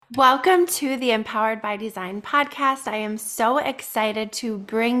Welcome to the Empowered by Design podcast. I am so excited to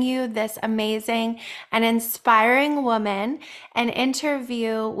bring you this amazing and inspiring woman, an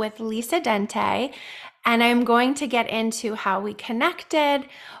interview with Lisa Dente. And I'm going to get into how we connected,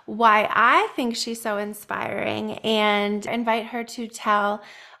 why I think she's so inspiring, and invite her to tell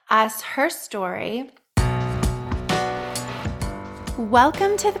us her story.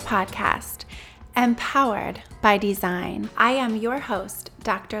 Welcome to the podcast, Empowered by Design. I am your host,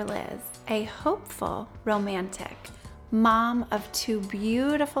 Dr. Liz, a hopeful romantic, mom of two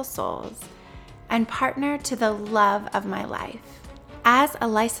beautiful souls, and partner to the love of my life. As a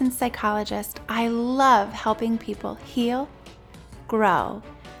licensed psychologist, I love helping people heal, grow,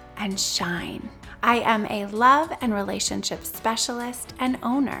 and shine. I am a love and relationship specialist and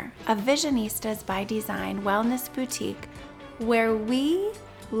owner of Visionistas by Design Wellness Boutique, where we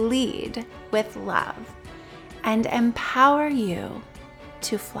lead with love and empower you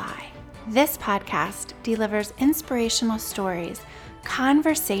to fly. This podcast delivers inspirational stories,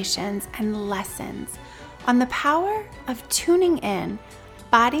 conversations, and lessons on the power of tuning in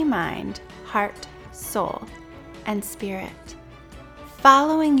body, mind, heart, soul, and spirit.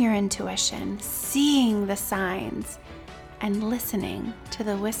 Following your intuition, seeing the signs, and listening to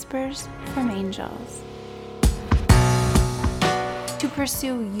the whispers from angels. To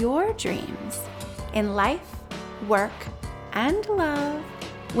pursue your dreams in life, work, and love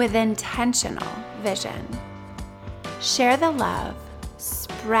with intentional vision. Share the love,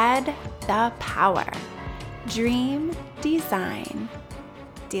 spread the power. Dream, design,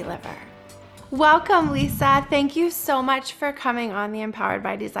 deliver. Welcome, Lisa. Thank you so much for coming on the Empowered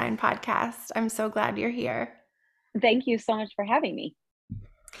by Design podcast. I'm so glad you're here. Thank you so much for having me.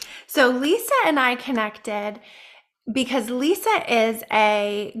 So Lisa and I connected because Lisa is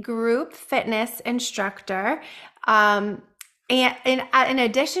a group fitness instructor. And in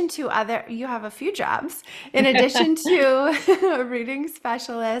addition to you have a few jobs, in addition to a reading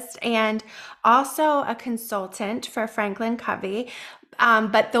specialist and also a consultant for Franklin Covey.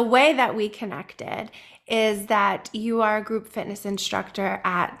 But the way that we connected is that you are a group fitness instructor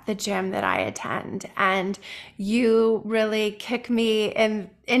at the gym that I attend, and you really kick me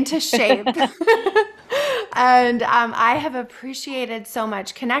into shape. And I have appreciated so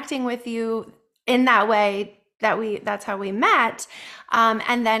much connecting with you in that way that's how we met.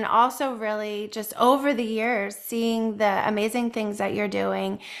 And then also really just over the years, seeing the amazing things that you're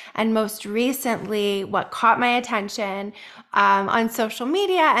doing. And most recently, what caught my attention on social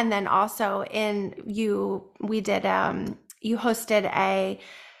media, and then also you hosted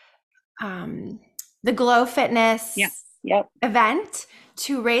the Glow Fitness event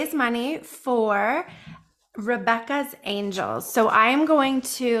to raise money for Rebecca's Angels. So I am going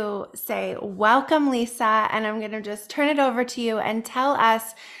to say, welcome, Lisa, and I'm going to just turn it over to you and tell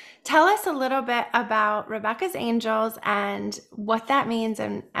us a little bit about Rebecca's Angels and what that means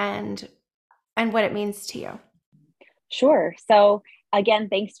and what it means to you. Sure. So again,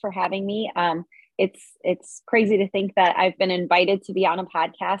 thanks for having me. It's crazy to think that I've been invited to be on a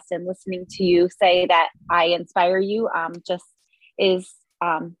podcast, and listening to you say that I inspire you just is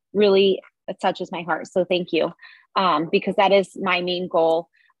really, it touches my heart. So thank you, because that is my main goal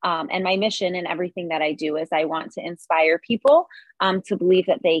and my mission in everything that I do is I want to inspire people to believe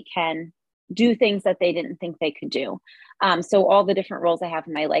that they can do things that they didn't think they could do. So all the different roles I have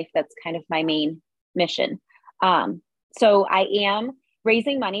in my life, that's kind of my main mission. So I am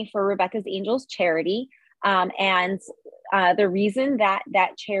raising money for Rebecca's Angels charity. And the reason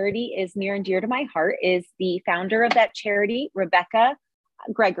that charity is near and dear to my heart is the founder of that charity, Rebecca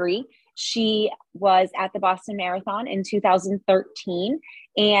Gregory. She was at the Boston Marathon in 2013,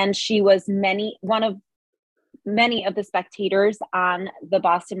 and she was one of many of the spectators on the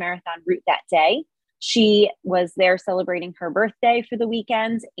Boston Marathon route that day. She was there celebrating her birthday for the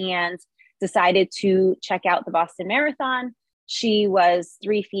weekend and decided to check out the Boston Marathon. She was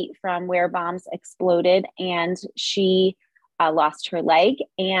 3 feet from where bombs exploded, and she lost her leg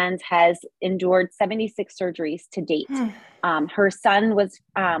and has endured 76 surgeries to date. Her son was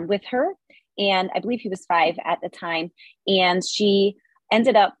with her, and I believe he was 5 at the time, and she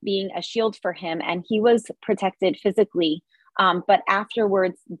ended up being a shield for him, and he was protected physically. But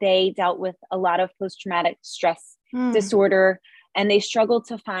afterwards, they dealt with a lot of post-traumatic stress disorder, and they struggled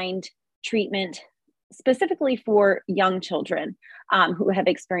to find treatment specifically for young children who have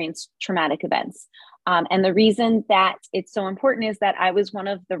experienced traumatic events. And the reason that it's so important is that I was one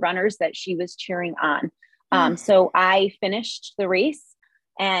of the runners that she was cheering on. So I finished the race,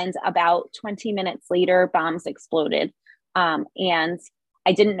 and about 20 minutes later, bombs exploded. And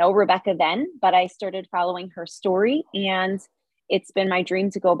I didn't know Rebecca then, but I started following her story, and it's been my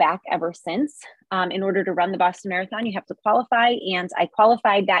dream to go back ever since. In order to run the Boston Marathon, you have to qualify, and I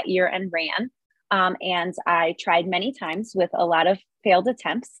qualified that year and ran. And I tried many times with a lot of failed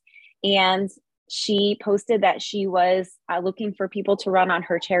attempts. And she posted that she was looking for people to run on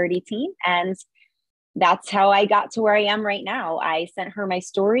her charity team. And that's how I got to where I am right now. I sent her my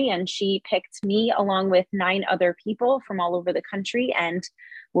story, and she picked me along with 9 other people from all over the country. And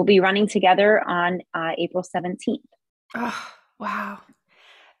we'll be running together on April 17th. Oh, wow.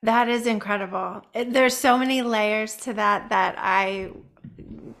 That is incredible. There's so many layers to that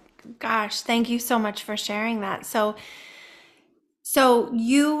gosh, thank you so much for sharing that. So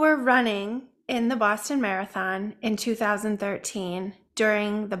you were running in the Boston Marathon in 2013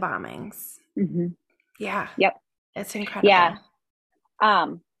 during the bombings. Mm-hmm. Yeah. Yep. It's incredible. Yeah.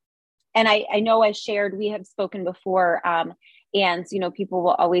 And I know I shared, we have spoken before, and, people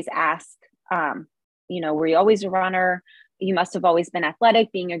will always ask, were you always a runner? You must have always been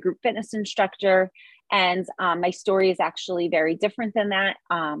athletic, being a group fitness instructor. And my story is actually very different than that.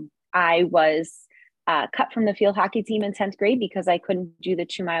 I was cut from the field hockey team in 10th grade because I couldn't do the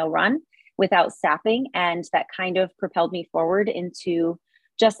 2-mile run without stopping. And that kind of propelled me forward into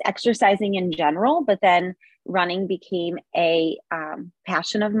just exercising in general. But then running became a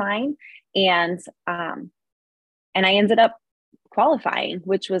passion of mine. And I ended up qualifying,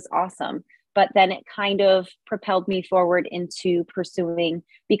 which was awesome. But then it kind of propelled me forward into pursuing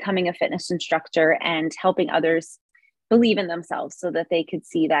becoming a fitness instructor and helping others believe in themselves so that they could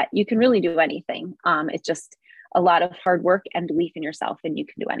see that you can really do anything. It's just a lot of hard work and belief in yourself, and you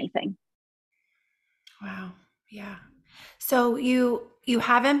can do anything. Wow. Yeah. So you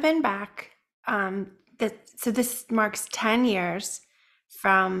haven't been back. So this marks 10 years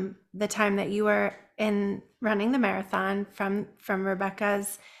from the time that you were in running the marathon, from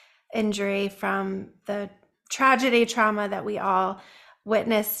Rebecca's injury, from the tragedy, trauma that we all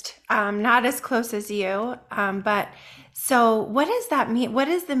witnessed, not as close as you, but so what does that mean? What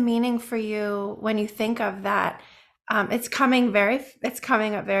is the meaning for you when you think of that? It's coming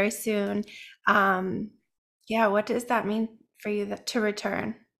up very soon. What does that mean for you to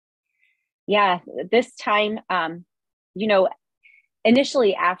return? Yeah, this time,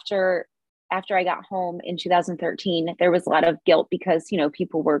 initially after I got home in 2013, there was a lot of guilt because,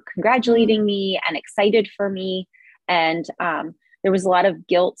 people were congratulating me and excited for me. And there was a lot of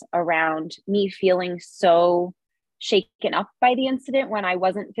guilt around me feeling so shaken up by the incident when I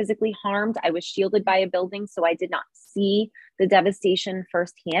wasn't physically harmed. I was shielded by a building, so I did not see the devastation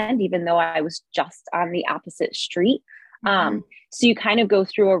firsthand, even though I was just on the opposite street. So you kind of go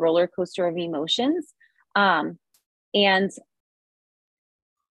through a roller coaster of emotions. And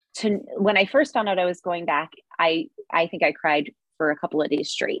when I first found out I was going back, I think I cried for a couple of days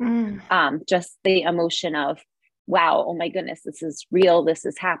straight. Just the emotion of, wow, oh my goodness, this is real. This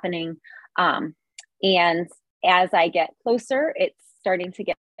is happening. And as I get closer, it's starting to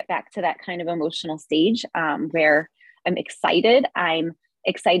get back to that kind of emotional stage where I'm excited. I'm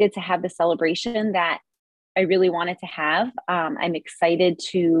excited to have the celebration that I really wanted to have. I'm excited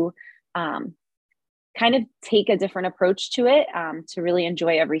to kind of take a different approach to it, to really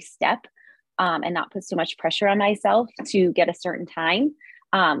enjoy every step and not put so much pressure on myself to get a certain time.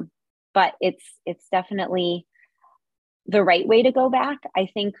 But it's definitely the right way to go back. I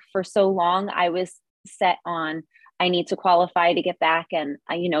think for so long I was set on, I need to qualify to get back. And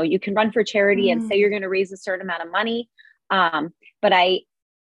you can run for charity and say you're going to raise a certain amount of money. But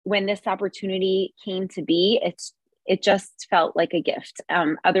when this opportunity came to be, it just felt like a gift.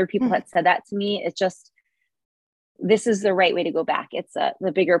 Other people had said that to me. This is the right way to go back. It's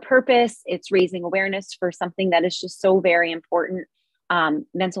the bigger purpose. It's raising awareness for something that is just so very important.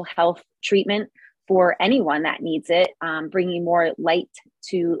 Mental health treatment for anyone that needs it, bringing more light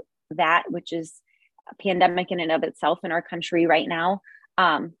to that, which is a pandemic in and of itself in our country right now.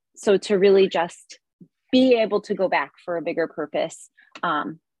 So to really just be able to go back for a bigger purpose,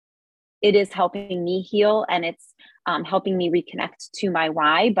 it is helping me heal, and it's helping me reconnect to my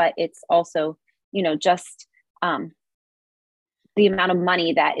why, but it's also, just the amount of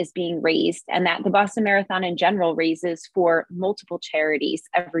money that is being raised, and that the Boston Marathon in general raises for multiple charities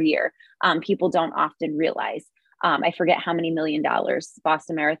every year. People don't often realize. I forget how many $1 million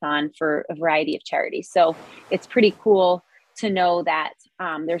Boston Marathon for a variety of charities. So it's pretty cool to know that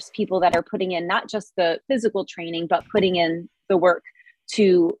there's people that are putting in not just the physical training, but putting in the work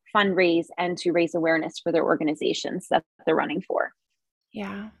to fundraise and to raise awareness for their organizations that they're running for.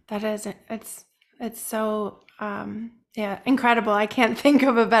 Yeah, that is, it's so, incredible. I can't think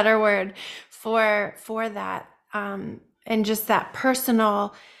of a better word for that. And just that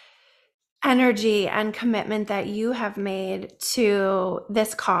personal energy and commitment that you have made to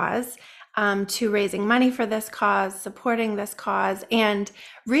this cause, to raising money for this cause, supporting this cause. And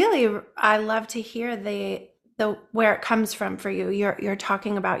really, I love to hear the where it comes from for you. You're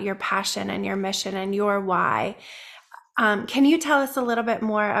talking about your passion and your mission and your why. Can you tell us a little bit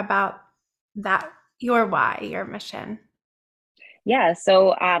more about that, your why, your mission? Yeah.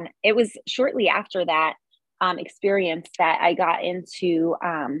 So it was shortly after that experience that I got into,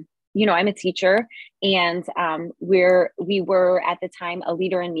 I'm a teacher, and we were at the time a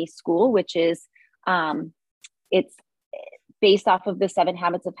Leader in Me school, which is it's based off of the 7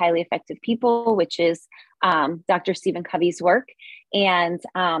 Habits of Highly Effective People, which is Dr. Stephen Covey's work, and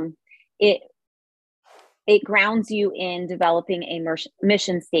it it grounds you in developing a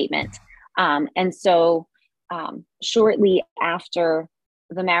mission statement. And so shortly after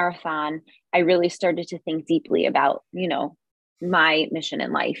the marathon, I really started to think deeply about, my mission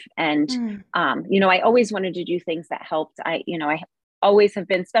in life. And, Mm. I always wanted to do things that helped. I always have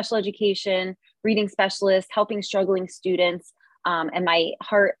been special education, reading specialist, helping struggling students. And my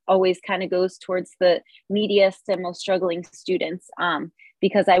heart always kind of goes towards the neediest and most struggling students.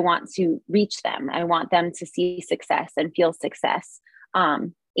 Because I want to reach them. I want them to see success and feel success. I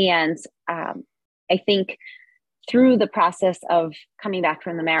think through the process of coming back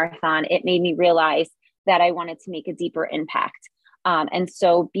from the marathon, it made me realize that I wanted to make a deeper impact. And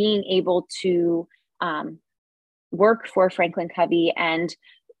so being able to work for Franklin Covey and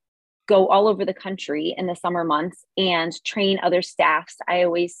go all over the country in the summer months and train other staffs, I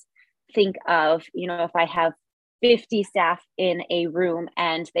always think of, if I have 50 staff in a room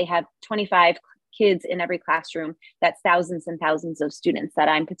and they have 25 kids in every classroom, that's thousands and thousands of students that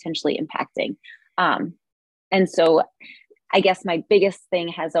I'm potentially impacting. And so I guess my biggest thing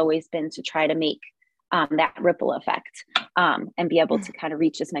has always been to try to make that ripple effect and be able to kind of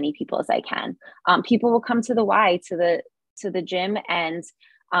reach as many people as I can. People will come to the Y, to the gym, and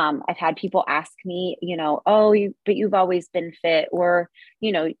I've had people ask me, but you've always been fit, or,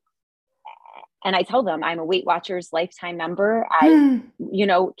 and I tell them I'm a Weight Watchers lifetime member. I,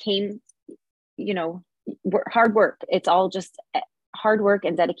 came, hard work. It's all just hard work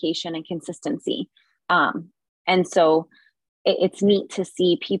and dedication and consistency. And so it's neat to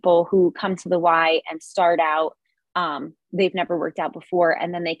see people who come to the Y and start out, they've never worked out before,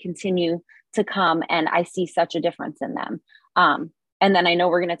 and then they continue to come, and I see such a difference in them. And then I know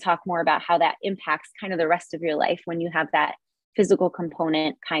we're going to talk more about how that impacts kind of the rest of your life when you have that physical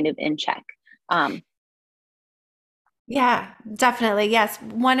component kind of in check. Yeah, definitely. Yes.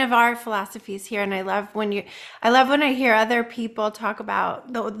 One of our philosophies here, and I love when I hear other people talk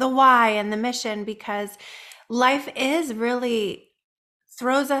about the why and the mission, because life is really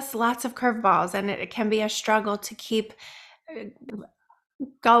throws us lots of curveballs, and it can be a struggle to keep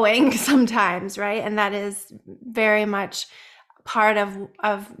going sometimes, right? And that is very much part of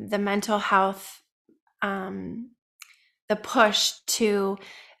the mental health, the push to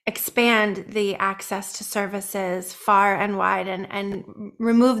expand the access to services far and wide, and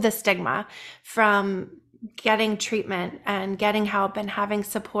remove the stigma from getting treatment and getting help and having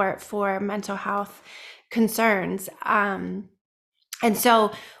support for mental health concerns. And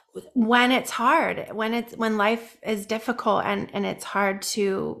so when it's hard, when life is difficult, and it's hard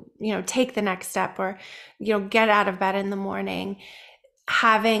to, take the next step, or, get out of bed in the morning,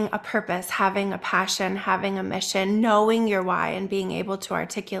 having a purpose, having a passion, having a mission, knowing your why and being able to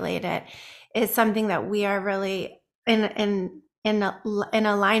articulate it is something that we are really in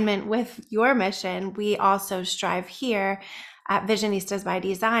alignment with your mission. We also strive here at Visionistas by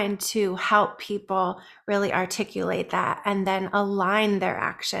Design to help people really articulate that, and then align their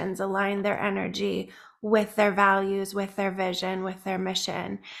actions, align their energy with their values, with their vision, with their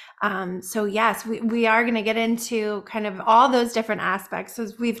mission. So yes, we are going to get into kind of all those different aspects,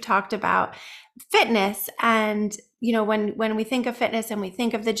 as we've talked about fitness. And, when we think of fitness and we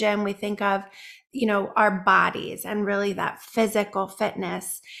think of the gym, we think of, our bodies and really that physical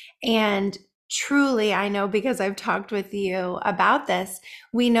fitness. And truly, I know, because I've talked with you about this,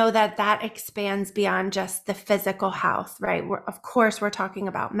 we know that that expands beyond just the physical health, right? Of course, we're talking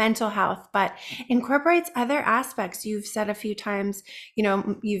about mental health, but incorporates other aspects. You've said a few times,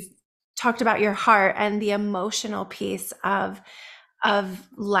 you've talked about your heart and the emotional piece of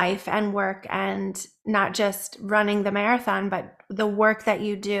life and work, and not just running the marathon, but the work that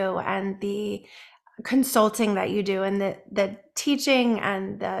you do, and the consulting that you do, and the teaching,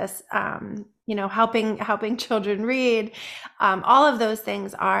 and the helping children read. All of those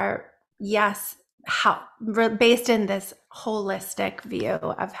things are, yes, how based in this holistic view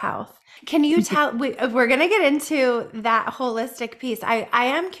of health. Can you tell, we're going to get into that holistic piece. I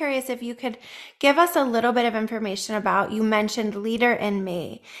am curious if you could give us a little bit of information about, you mentioned Leader in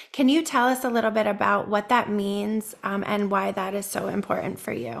Me. Can you tell us a little bit about what that means and why that is so important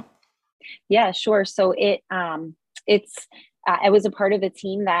for you? Yeah, sure. So it's I was a part of a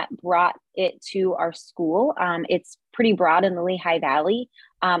team that brought it to our school. It's pretty broad in the Lehigh Valley.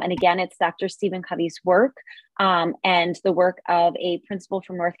 And again, it's Dr. Stephen Covey's work and the work of a principal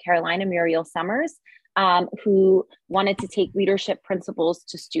from North Carolina, Muriel Summers, who wanted to take leadership principles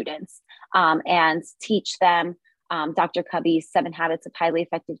to students and teach them Dr. Covey's 7 Habits of Highly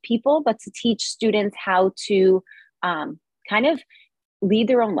Effective People, but to teach students how to kind of lead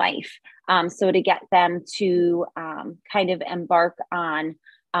their own life. So to get them to kind of embark on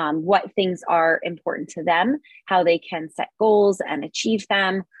what things are important to them, how they can set goals and achieve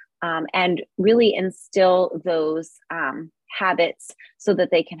them, and really instill those habits so that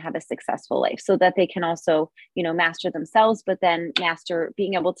they can have a successful life, so that they can also, master themselves, but then master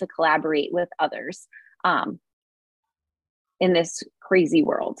being able to collaborate with others in this crazy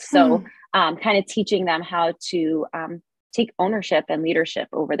world. So kind of teaching them how to take ownership and leadership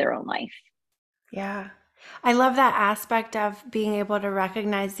over their own life. Yeah. I love that aspect of being able to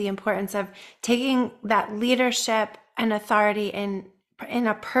recognize the importance of taking that leadership and authority in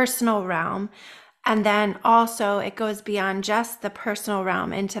a personal realm. And then also it goes beyond just the personal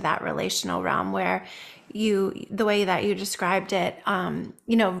realm into that relational realm where the way that you described it,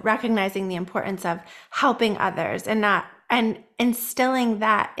 recognizing the importance of helping others and instilling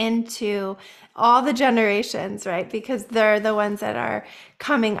that into all the generations, right? Because they're the ones that are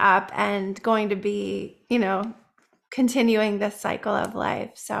coming up and going to be, continuing this cycle of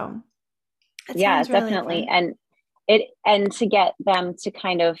life. So it Yeah, sounds really definitely. fun. And to get them to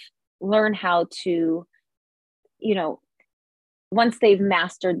kind of learn how to, once they've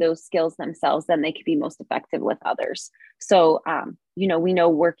mastered those skills themselves, then they can be most effective with others. So, we know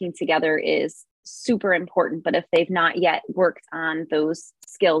working together is super important, but if they've not yet worked on those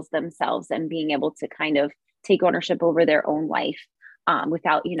skills themselves and being able to kind of take ownership over their own life,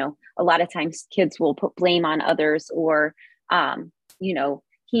 without, a lot of times kids will put blame on others or,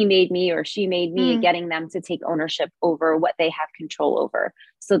 he made me or she made me, getting them to take ownership over what they have control over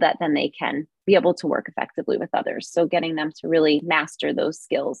so that then they can be able to work effectively with others. So getting them to really master those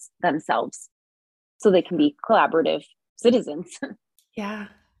skills themselves so they can be collaborative citizens. Yeah.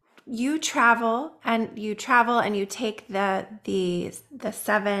 You travel and you take the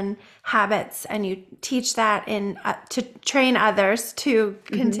 7 habits and you teach that to train others to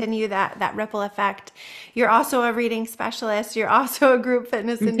continue that ripple effect. You're also a reading specialist. You're also a group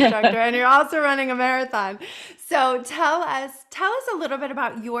fitness instructor, and you're also running a marathon. So tell us a little bit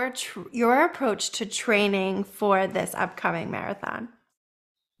about your approach to training for this upcoming marathon.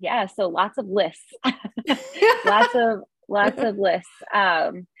 Yeah, so lots of lists, lots of lists.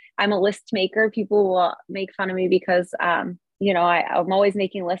 I'm a list maker. People will make fun of me because, I'm always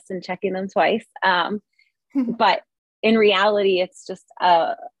making lists and checking them twice. But in reality, it's just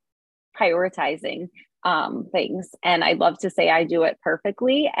prioritizing things. And I'd love to say I do it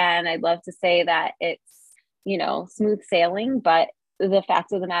perfectly. And I'd love to say that it's, smooth sailing. But the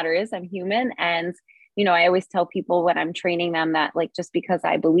fact of the matter is I'm human. And, I always tell people when I'm training them that just because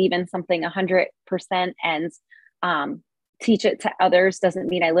I believe in something 100% and teach it to others doesn't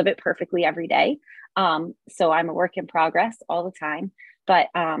mean I live it perfectly every day. So I'm a work in progress all the time, but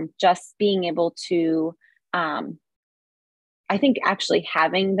just being able to, I think actually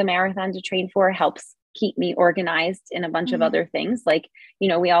having the marathon to train for helps keep me organized in a bunch of other things.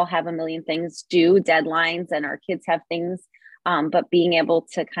 We all have a million things due, deadlines, and our kids have things, but being able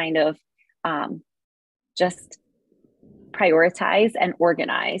to kind of just prioritize and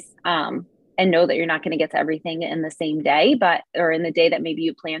organize, and know that you're not going to get to everything in the same day, or in the day that maybe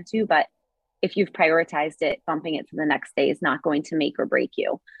you plan to, but if you've prioritized it, bumping it to the next day is not going to make or break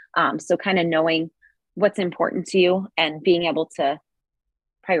you. So kind of knowing what's important to you and being able to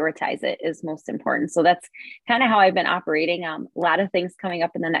prioritize it is most important. So that's kind of how I've been operating. A lot of things coming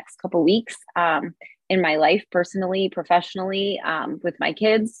up in the next couple of weeks in my life, personally, professionally, with my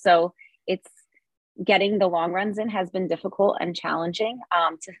kids. So it's getting the long runs in has been difficult and challenging,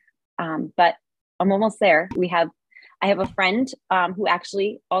 but I'm almost there. I have a friend who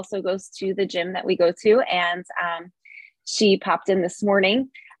actually also goes to the gym that we go to, and she popped in this morning.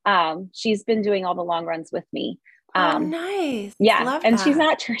 She's been doing all the long runs with me. Oh, nice. Yeah, Love and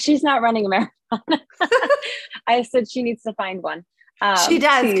that. she's not running a marathon. I said she needs to find one. She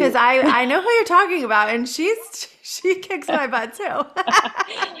does, because I know who you're talking about, and she kicks my butt too.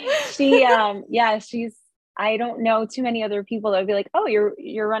 I don't know too many other people that would be like, oh,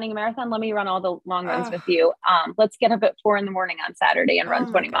 you're running a marathon. Let me run all the long runs Oh, with you. Let's get up at 4 a.m. on Saturday and oh run my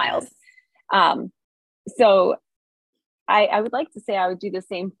 20 miles. goodness. Um, so I would like to say I would do the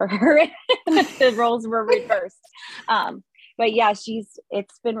same for her if the roles were reversed. But yeah,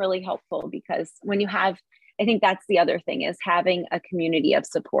 it's been really helpful because when you have, I think that's the other thing is having a community of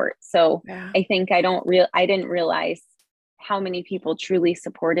support. So Yeah. I think I didn't realize how many people truly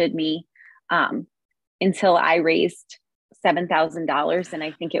supported me until I raised $7,000. And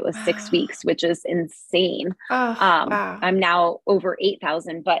I think it was six Wow. weeks, which is insane. Oh, wow. I'm now over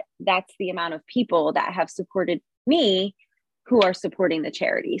 8,000, but that's the amount of people that have supported me who are supporting the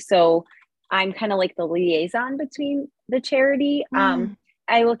charity. So I'm kind of like the liaison between the charity. Mm.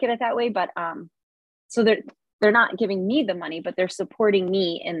 I look at it that way, but so they're not giving me the money, but they're supporting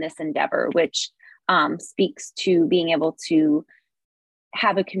me in this endeavor, which speaks to being able to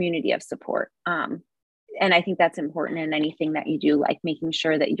have a community of support. And I think that's important in anything that you do, like making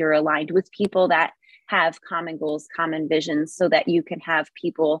sure that you're aligned with people that have common goals, common visions, so that you can have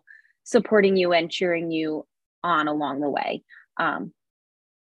people supporting you and cheering you on along the way.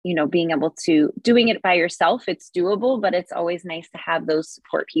 Being able to doing it by yourself, it's doable, but it's always nice to have those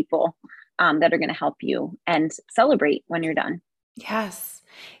support people that are going to help you and celebrate when you're done. Yes.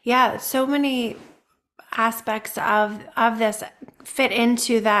 Yeah. So many aspects of this fit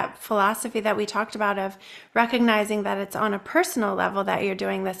into that philosophy that we talked about of recognizing that it's on a personal level that you're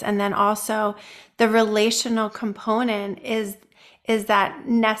doing this, and then also the relational component is that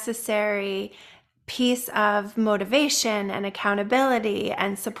necessary piece of motivation and accountability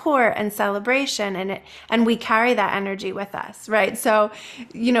and support and celebration, and we carry that energy with us, right? So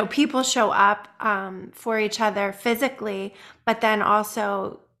people show up for each other physically, but then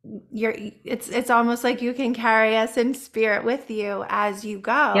also it's almost like you can carry us in spirit with you as you Yep.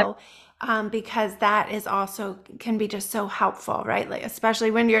 go, because that is also can be just so helpful, right? Like especially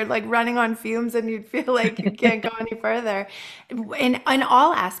when you're like running on fumes and you feel like you can't go any further in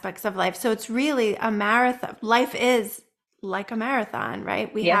all aspects of life. So it's really a marathon. Life is like a marathon,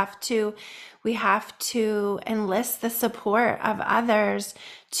 right? We Yeah. have to enlist the support of others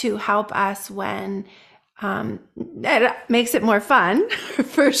to help us when it makes it more fun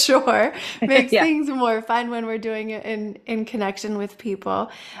for sure. Makes Yeah. things more fun when we're doing it in connection with people,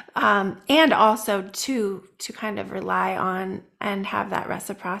 and also to kind of rely on and have that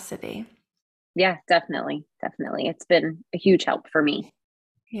reciprocity. Yeah, definitely. Definitely. It's been a huge help for me.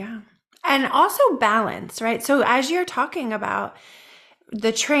 Yeah, and also balance, right? So as you're talking about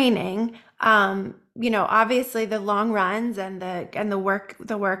the training, obviously the long runs and the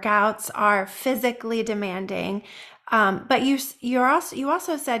workouts are physically demanding, but you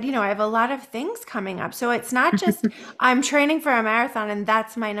also said, I have a lot of things coming up, so it's not just I'm training for a marathon and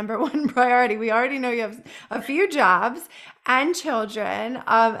that's my number one priority. We already know you have a few jobs and children,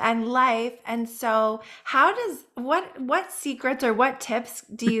 and life, and so what secrets or what tips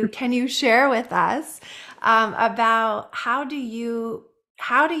can you share with us, about how do you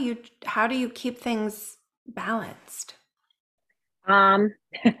keep things balanced? Um,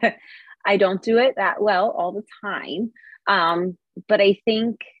 I don't do it that well all the time. But I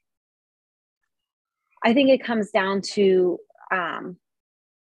think it comes down to um,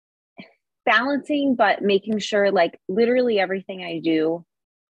 balancing, but making sure like literally everything I do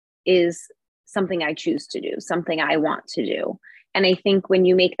is something I choose to do, something I want to do. And I think when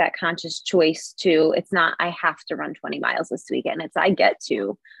you make that conscious choice to, it's not, I have to run 20 miles this weekend. It's, I get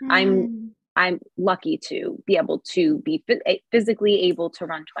to, I'm, Mm, I'm lucky to be able to be physically able to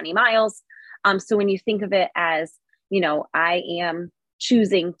run 20 miles. So when you think of it as, I am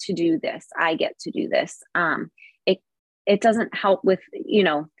choosing to do this, I get to do this. It, it doesn't help with,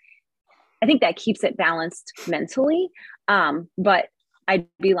 I think that keeps it balanced mentally. But I'd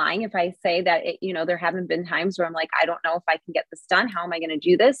be lying if I say that there haven't been times where I'm like, I don't know if I can get this done. How am I going to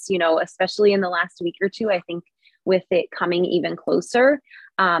do this? Especially in the last week or two, I think with it coming even closer,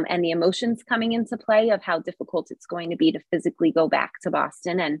 and the emotions coming into play of how difficult it's going to be to physically go back to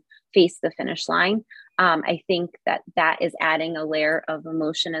Boston and face the finish line. I think that is adding a layer of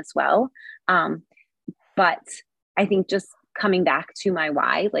emotion as well. But I think just coming back to my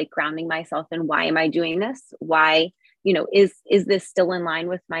why, like grounding myself in why am I doing this? Why, is this still in line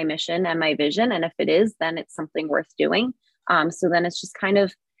with my mission and my vision? And if it is, then it's something worth doing. So then it's just kind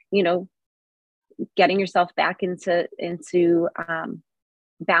of, getting yourself back into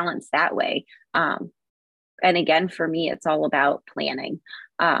balance that way. And again, for me, it's all about planning.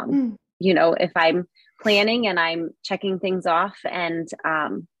 mm. If I'm planning and I'm checking things off, and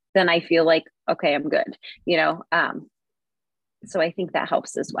then I feel like, okay, I'm good, you know, um, So I think that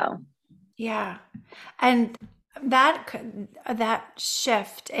helps as well. Yeah. And that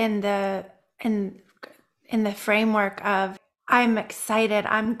shift in the framework of I'm excited,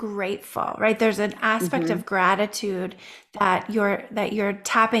 I'm grateful, right? There's an aspect Mm-hmm. of gratitude that you're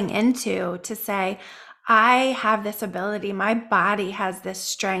tapping into to say, I have this ability, my body has this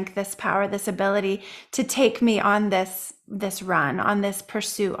strength, this power, this ability to take me on this run, on this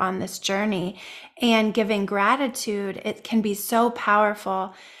pursuit, on this journey. And giving gratitude, it can be so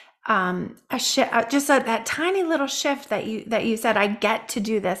powerful. A shift, that tiny little shift that you said, I get to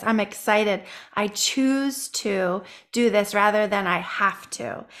do this. I'm excited. I choose to do this rather than I have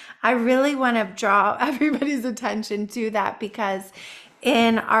to. I really want to draw everybody's attention to that, because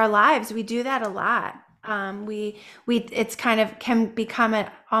in our lives we do that a lot. It's kind of can become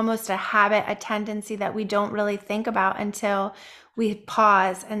almost a habit, a tendency that we don't really think about until we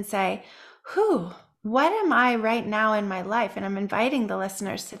pause and say, whew, what am I right now in my life? And I'm inviting the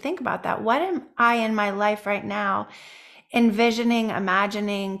listeners to think about that. What am I in my life right now, envisioning,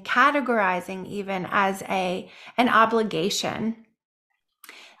 imagining, categorizing even as an obligation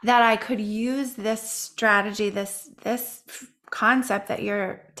that I could use this strategy, this concept that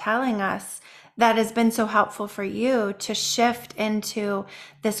you're telling us that has been so helpful for you to shift into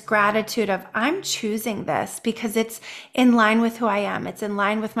this gratitude of I'm choosing this because it's in line with who I am. It's in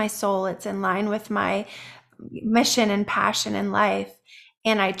line with my soul. It's in line with my mission and passion in life.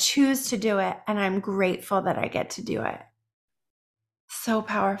 And I choose to do it. And I'm grateful that I get to do it. So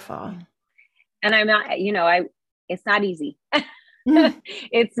powerful. And I'm not, it's not easy. Mm.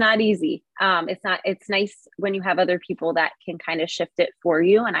 It's not easy. It's nice when you have other people that can kind of shift it for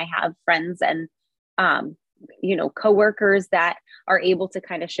you. And I have friends and, coworkers that are able to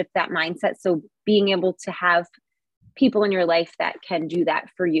kind of shift that mindset. So being able to have people in your life that can do that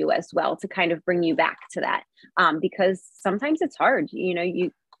for you as well, to kind of bring you back to that. Because sometimes it's hard,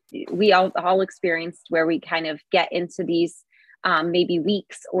 we all experienced where we kind of get into these maybe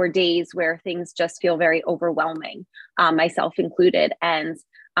weeks or days where things just feel very overwhelming, myself included, and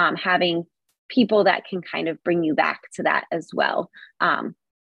having people that can kind of bring you back to that as well.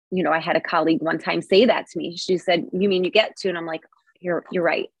 I had a colleague one time say that to me. She said, "You mean you get to?" And I'm like, "You're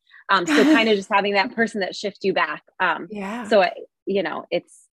right." So kind of just having that person that shifts you back. Yeah. So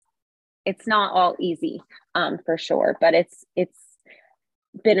it's not all easy, for sure, but it's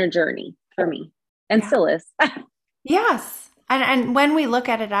been a journey for me and Yeah. still is. Yes. And when we look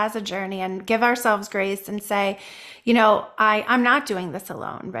at it as a journey and give ourselves grace and say, I'm not doing this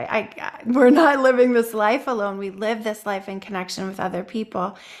alone, right? We're not living this life alone. We live this life in connection with other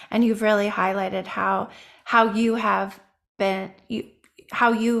people. And you've really highlighted how you have been,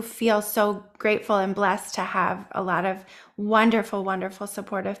 how you feel so grateful and blessed to have a lot of wonderful, wonderful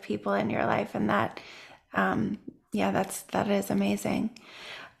supportive people in your life. And that, that is amazing.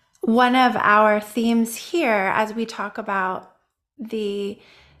 One of our themes here, as we talk about the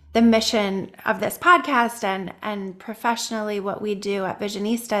mission of this podcast and professionally what we do at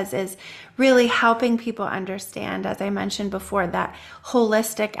Visionistas, is really helping people understand, as I mentioned before, that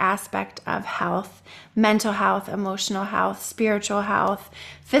holistic aspect of health, mental health, emotional health, spiritual health,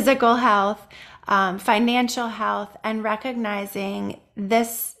 physical health, financial health, and recognizing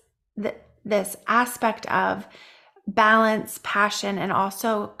this aspect of balance, passion, and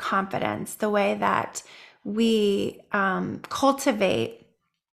also confidence, the way that we cultivate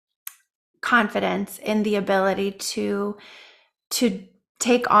confidence in the ability to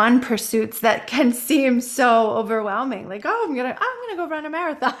take on pursuits that can seem so overwhelming, like, oh, I'm gonna go run a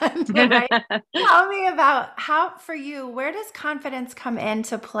marathon. Right? Tell me about how, for you, where does confidence come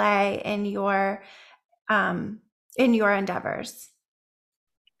into play in your endeavors?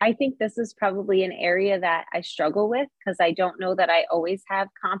 I think this is probably an area that I struggle with because I don't know that I always have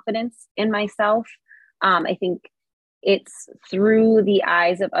confidence in myself. I think it's through the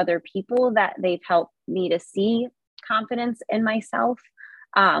eyes of other people that they've helped me to see confidence in myself.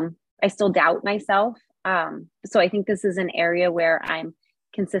 I still doubt myself. So I think this is an area where I'm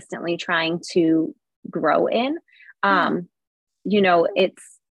consistently trying to grow in. I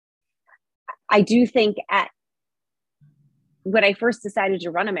do think when I first decided to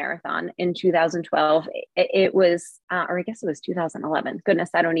run a marathon in 2012, it was, or I guess it was 2011.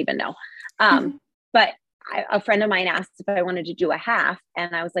 Goodness, I don't even know. But a friend of mine asked if I wanted to do a half,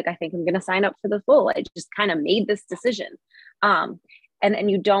 and I was like, I think I'm going to sign up for the full. I just kind of made this decision. And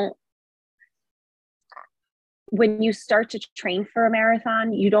when you start to train for a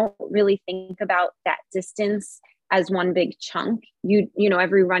marathon, you don't really think about that distance as one big chunk.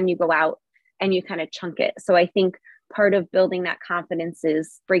 Every run you go out and you kind of chunk it. So I think part of building that confidence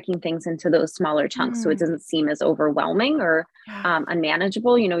is breaking things into those smaller chunks so it doesn't seem as overwhelming or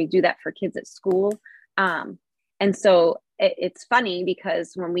unmanageable. We do that for kids at school. And so it's funny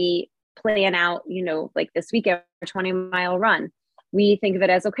because when we plan out, like this weekend, 20-mile run, we think of it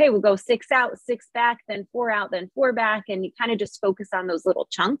as, okay, we'll go 6 out, 6 back, then 4 out, then 4 back. And you kind of just focus on those little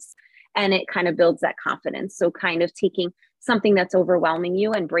chunks and it kind of builds that confidence. So kind of taking something that's overwhelming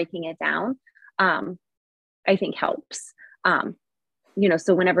you and breaking it down, I think helps.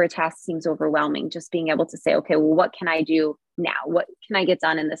 So whenever a task seems overwhelming, just being able to say, okay, well, what can I do now? What can I get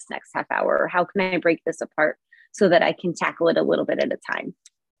done in this next half hour? Or how can I break this apart so that I can tackle it a little bit at a time?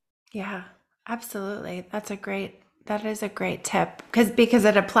 Yeah, absolutely. That is a great tip because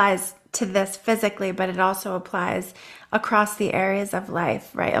it applies to this physically, but it also applies across the areas of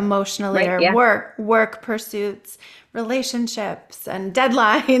life, right? Emotionally, Right, or yeah. work pursuits, relationships and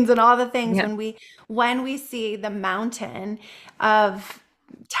deadlines and all the things. Yeah. When we see the mountain of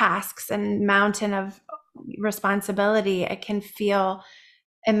tasks and mountain of responsibility, it can feel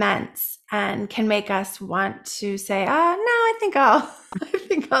immense and can make us want to say, no, I think I'll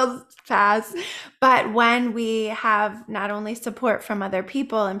pass. But when we have not only support from other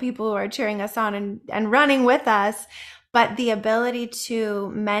people and people who are cheering us on and running with us, but the ability to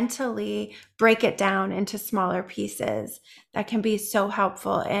mentally break it down into smaller pieces, that can be so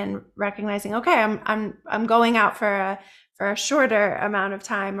helpful in recognizing, okay, I'm going out for a shorter amount of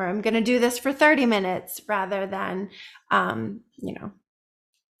time, or I'm going to do this for 30 minutes rather than, And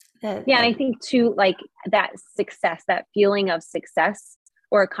I think too, like that success, that feeling of success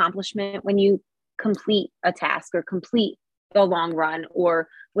or accomplishment when you complete a task or complete the long run or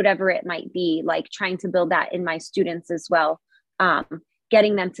whatever it might be, like trying to build that in my students as well.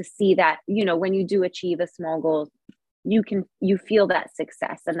 Getting them to see that, when you do achieve a small goal, you feel that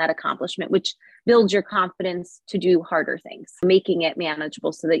success and that accomplishment, which builds your confidence to do harder things, making it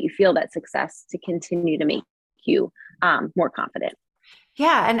manageable so that you feel that success to continue to make you more confident.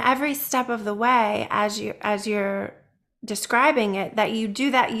 Yeah, and every step of the way, as you're describing it, that you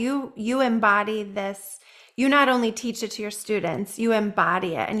do that, you embody this. You not only teach it to your students, you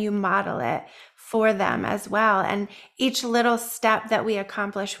embody it and you model it for them as well. And each little step that we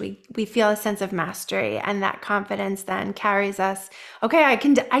accomplish, we feel a sense of mastery, and that confidence then carries us. Okay, I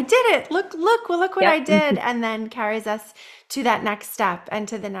did it. Look what I did, and then carries us to that next step and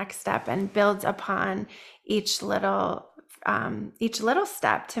to the next step, and builds upon each little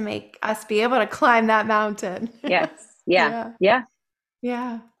step to make us be able to climb that mountain. Yes. Yeah. Yeah.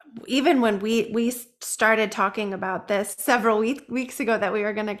 Yeah. Even when we started talking about this several weeks ago, that we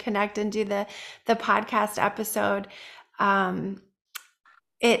were going to connect and do the podcast episode, time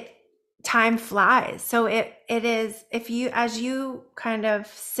flies. So it is, as you kind of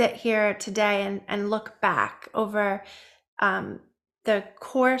sit here today and look back over the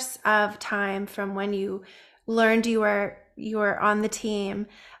course of time from when you learned you were on the team,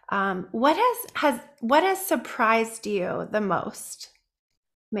 what has surprised you the most,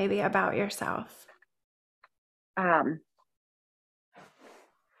 maybe about yourself?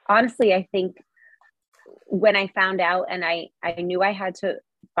 Honestly, I think when I found out and I knew I had to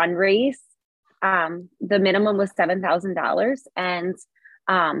fundraise, the minimum was $7,000. And,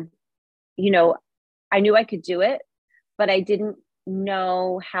 I knew I could do it, but I didn't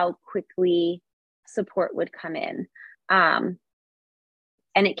know how quickly support would come in. And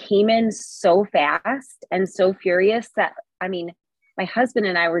it came in so fast and so furious that, my husband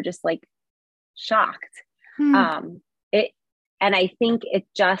and I were just like shocked. And I think it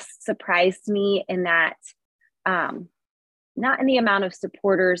just surprised me in that, not in the amount of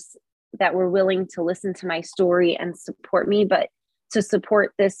supporters that were willing to listen to my story and support me, but to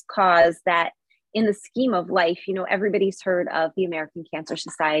support this cause that, in the scheme of life, everybody's heard of the American Cancer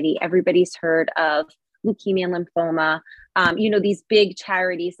Society. Everybody's heard of leukemia and lymphoma, these big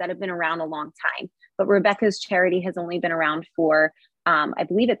charities that have been around a long time. But Rebecca's charity has only been around for, I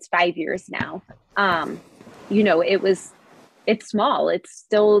believe it's 5 years now. It's small. It's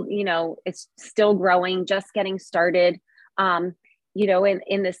still growing, just getting started. In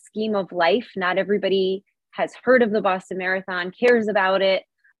the scheme of life, not everybody has heard of the Boston Marathon, cares about it.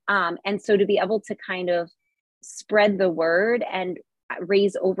 And so to be able to kind of spread the word and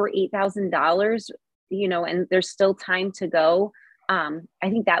raise over $8,000, and there's still time to go. I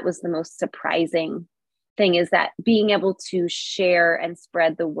think that was the most surprising thing, is that being able to share and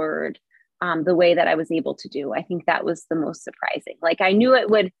spread the word the way that I was able to do. I think that was the most surprising. Like I knew I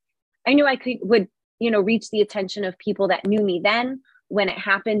would reach the attention of people that knew me then. When it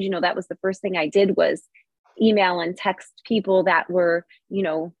happened, that was the first thing I did, was email and text people that were,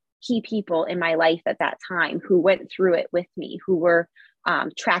 key people in my life at that time who went through it with me, who were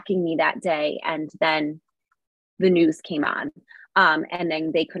tracking me that day. And then the news came on. And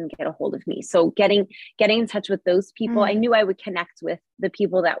then they couldn't get a hold of me. So getting in touch with those people, I knew I would connect with the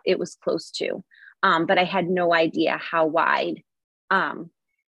people that it was close to. But I had no idea how wide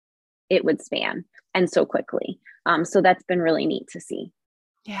it would span and so quickly. So that's been really neat to see.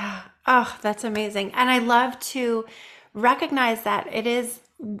 Yeah. Oh, that's amazing. And I love to recognize that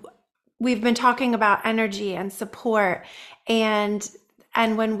we've been talking about energy and support, and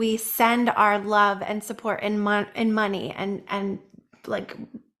when we send our love and support in money, and like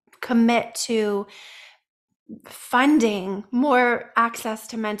commit to funding more access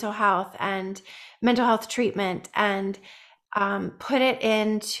to mental health and mental health treatment, and put it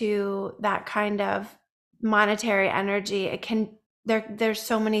into that kind of monetary energy, it can, there's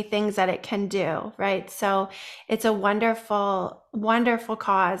so many things that it can do, right? So it's a wonderful, wonderful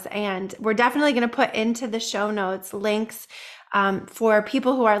cause. And we're definitely going to put into the show notes links for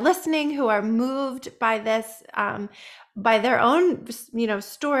people who are listening, who are moved by this, by their own,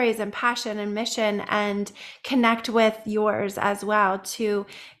 stories and passion and mission, and connect with yours as well to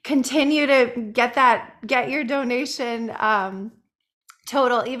continue to get your donation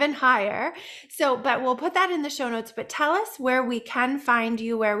total even higher. So, but we'll put that in the show notes. But tell us where we can find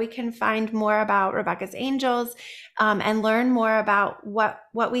you, where we can find more about Rebecca's Angels, and learn more about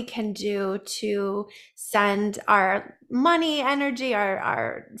what we can do to send our money energy,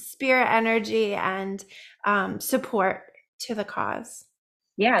 our spirit energy, and support to the cause.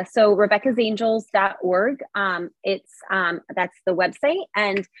 Yeah. So RebeccasAngels.org. That's the website.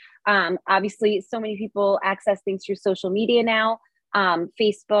 And obviously so many people access things through social media now.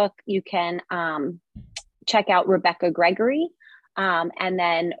 Facebook, you can check out Rebecca Gregory. And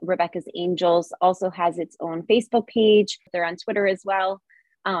then Rebecca's Angels also has its own Facebook page. They're on Twitter as well.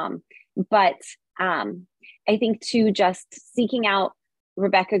 But I think too, just seeking out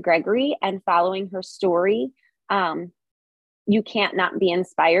Rebecca Gregory and following her story, you can't not be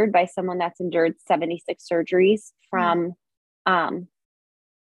inspired by someone that's endured 76 surgeries from,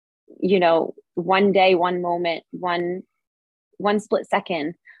 one day, one moment, one split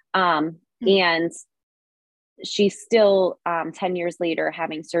second. And she's still 10 years later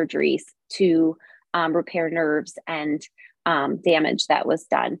having surgeries to repair nerves and damage that was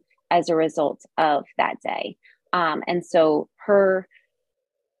done as a result of that day. And so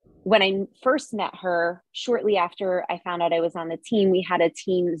when I first met her, shortly after I found out I was on the team, we had a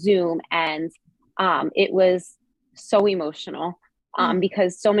team Zoom, and it was so emotional.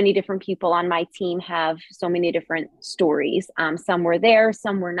 Because so many different people on my team have so many different stories. Some were there,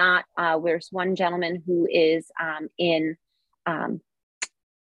 some were not. There's one gentleman who is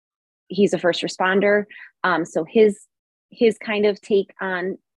he's a first responder. So his kind of take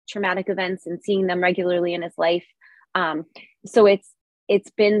on traumatic events and seeing them regularly in his life. So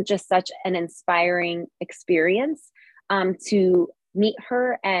it's been just such an inspiring experience to meet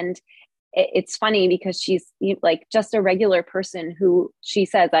her. And it's funny because she's like just a regular person who, she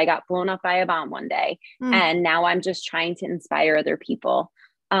says, I got blown up by a bomb one day and now I'm just trying to inspire other people.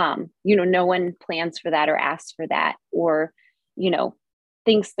 No one plans for that or asks for that, or,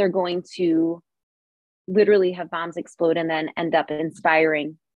 thinks they're going to literally have bombs explode and then end up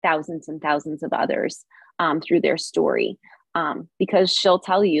inspiring thousands and thousands of others through their story. Because she'll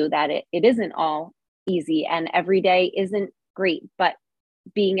tell you that it isn't all easy and every day isn't great, but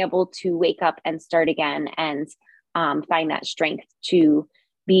being able to wake up and start again and find that strength to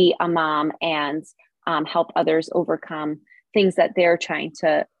be a mom and help others overcome things that they're trying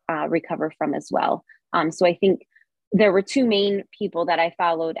to recover from as well. So I think there were two main people that I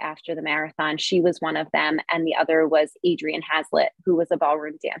followed after the marathon. She was one of them. And the other was Adrienne Hazlitt, who was a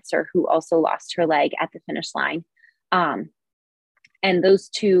ballroom dancer who also lost her leg at the finish line. And those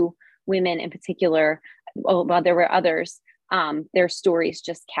two women in particular, well, there were others, their stories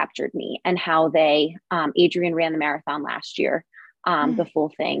just captured me, and how Adrienne ran the marathon last year, the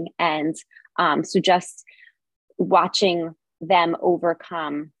full thing. And so just watching them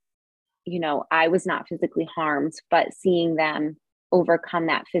overcome, I was not physically harmed, but seeing them overcome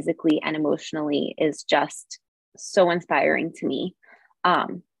that physically and emotionally is just so inspiring to me.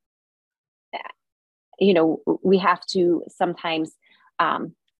 We have to sometimes,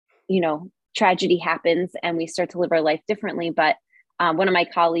 tragedy happens and we start to live our life differently. But one of my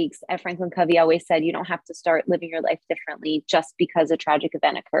colleagues at Franklin Covey always said, you don't have to start living your life differently just because a tragic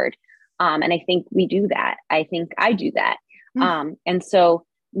event occurred. And I think we do that. I think I do that. And so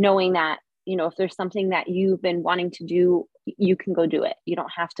knowing that, if there's something that you've been wanting to do, you can go do it. You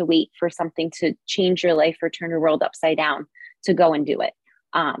don't have to wait for something to change your life or turn your world upside down to go and do it.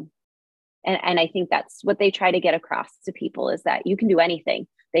 And I think that's what they try to get across to people, is that you can do anything.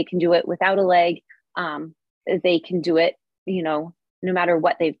 They can do it without a leg. They can do it, no matter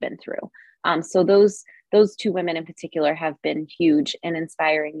what they've been through. So those two women in particular have been huge in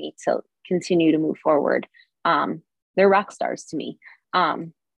inspiring me to continue to move forward. They're rock stars to me,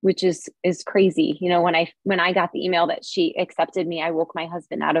 which is crazy. When I got the email that she accepted me, I woke my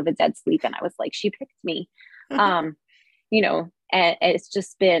husband out of a dead sleep, and I was like, she picked me. And it's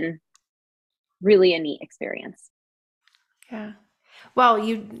just been really a neat experience. Yeah. Well,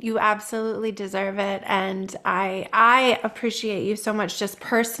 you absolutely deserve it, and I appreciate you so much, just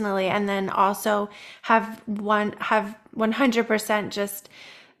personally, and then also have 100% just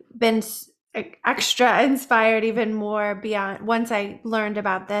been extra inspired even more beyond once I learned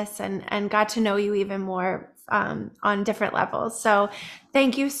about this and got to know you even more on different levels. So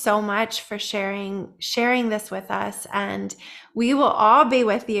thank you so much for sharing this with us, and we will all be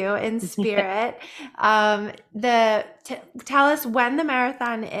with you in spirit. Tell us when the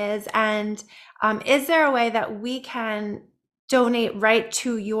marathon is, and is there a way that we can donate right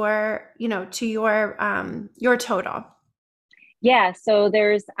to your your total? Yeah, so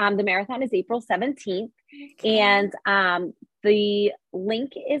there's the marathon is April 17th. Okay. And the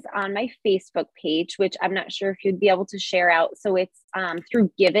link is on my Facebook page, which I'm not sure if you'd be able to share out. So it's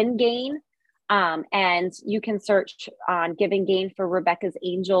through Give and Gain. And you can search on Give and Gain for Rebecca's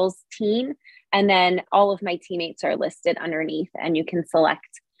Angels team. And then all of my teammates are listed underneath, and you can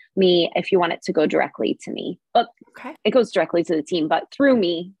select me if you want it to go directly to me. But Okay. it goes directly to the team, but through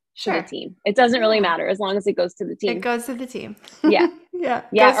me to the team. It doesn't really matter as long as it goes to the team. It goes to the team. Yeah. Yeah.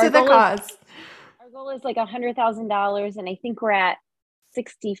 Yeah. Goes to the cause. Our goal is like $100,000, and I think we're at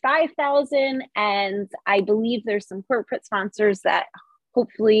 65,000. And I believe there's some corporate sponsors that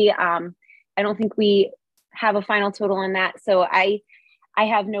hopefully, I don't think we have a final total on that. So I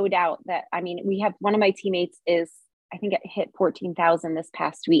have no doubt that, we have one of my teammates I think it hit 14,000 this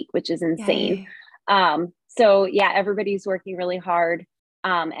past week, which is insane. So yeah, everybody's working really hard.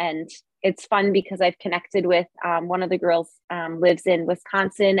 And it's fun because I've connected with one of the girls lives in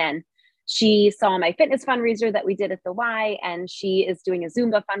Wisconsin, and she saw my fitness fundraiser that we did at the Y, and she is doing a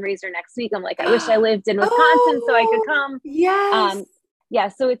Zumba fundraiser next week. I'm like, I wish I lived in Wisconsin so I could come. Yes. Yeah.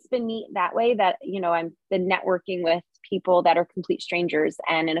 So it's been neat that way that, I've been networking with people that are complete strangers.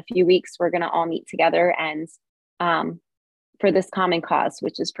 And in a few weeks, we're going to all meet together and for this common cause,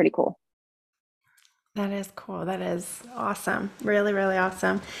 which is pretty cool. That is cool. That is awesome. Really, really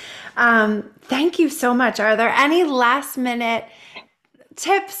awesome. Thank you so much. Are there any last minute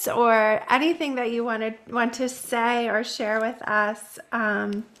tips or anything that you want to say or share with us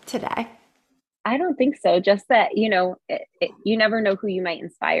today? I don't think so. Just that, you never know who you might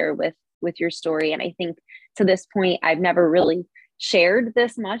inspire with your story. And I think to this point, I've never really shared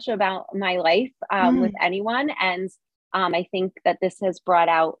this much about my life with anyone. And I think that this has brought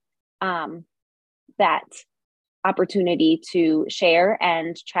out that opportunity to share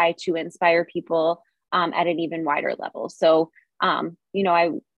and try to inspire people at an even wider level. So, I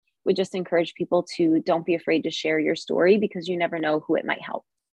would just encourage people to don't be afraid to share your story, because you never know who it might help.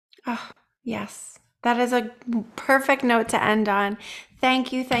 Oh, yes. That is a perfect note to end on.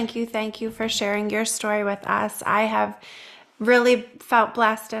 Thank you, thank you, thank you for sharing your story with us. I have really felt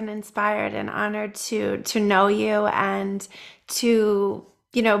blessed and inspired and honored to know you and to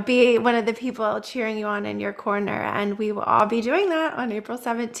be one of the people cheering you on in your corner. And we will all be doing that on April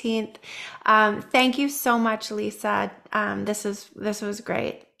 17th. Thank you so much, Lisa. This was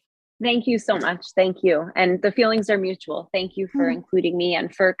great. Thank you so much. Thank you. And the feelings are mutual. Thank you for including me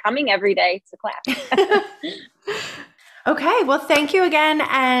and for coming every day to class. Okay, well, thank you again,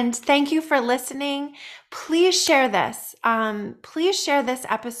 and thank you for listening. Please share this. Please share this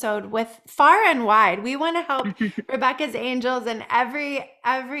episode with far and wide. We want to help Rebecca's Angels and every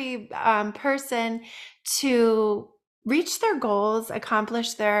person to reach their goals,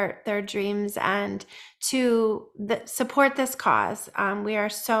 accomplish their dreams, and to support this cause. We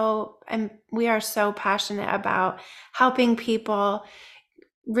are so passionate about helping people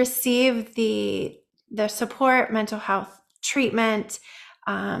receive the support, mental health treatment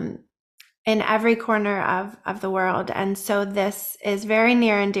in every corner of the world. And so this is very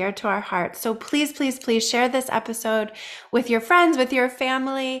near and dear to our hearts. So please, please, please share this episode with your friends, with your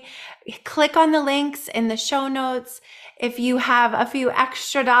family. Click on the links in the show notes. If you have a few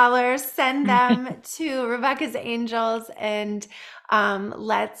extra dollars, send them to Rebecca's Angels, and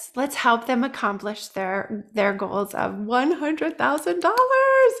let's help them accomplish their goals of $100,000.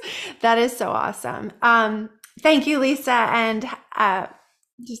 That is so awesome. Thank you, Lisa, and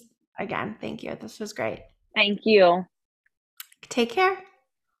just again, thank you. This was great. Thank you. Take care.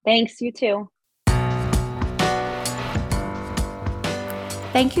 Thanks, you too.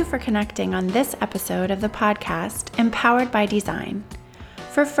 Thank you for connecting on this episode of the podcast, Empowered by Design.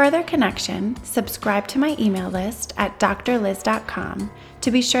 For further connection, subscribe to my email list at drliz.com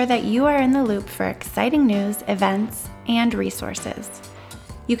to be sure that you are in the loop for exciting news, events, and resources.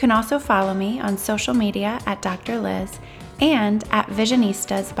 You can also follow me on social media at Dr. Liz and at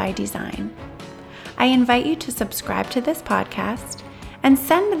Visionistas by Design. I invite you to subscribe to this podcast and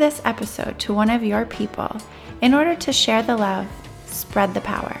send this episode to one of your people in order to share the love, spread the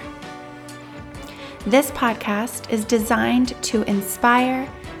power. This podcast is designed to inspire,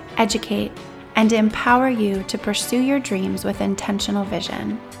 educate, and empower you to pursue your dreams with intentional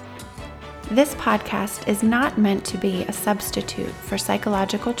vision. This podcast is not meant to be a substitute for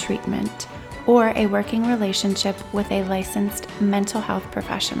psychological treatment or a working relationship with a licensed mental health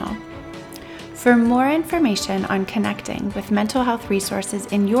professional. For more information on connecting with mental health resources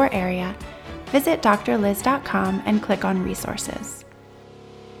in your area, visit drliz.com and click on resources.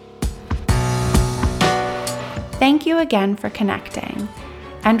 Thank you again for connecting,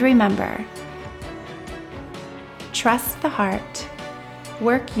 and remember, trust the heart,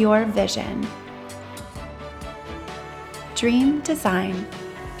 work your vision, dream, design,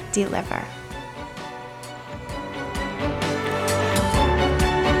 deliver.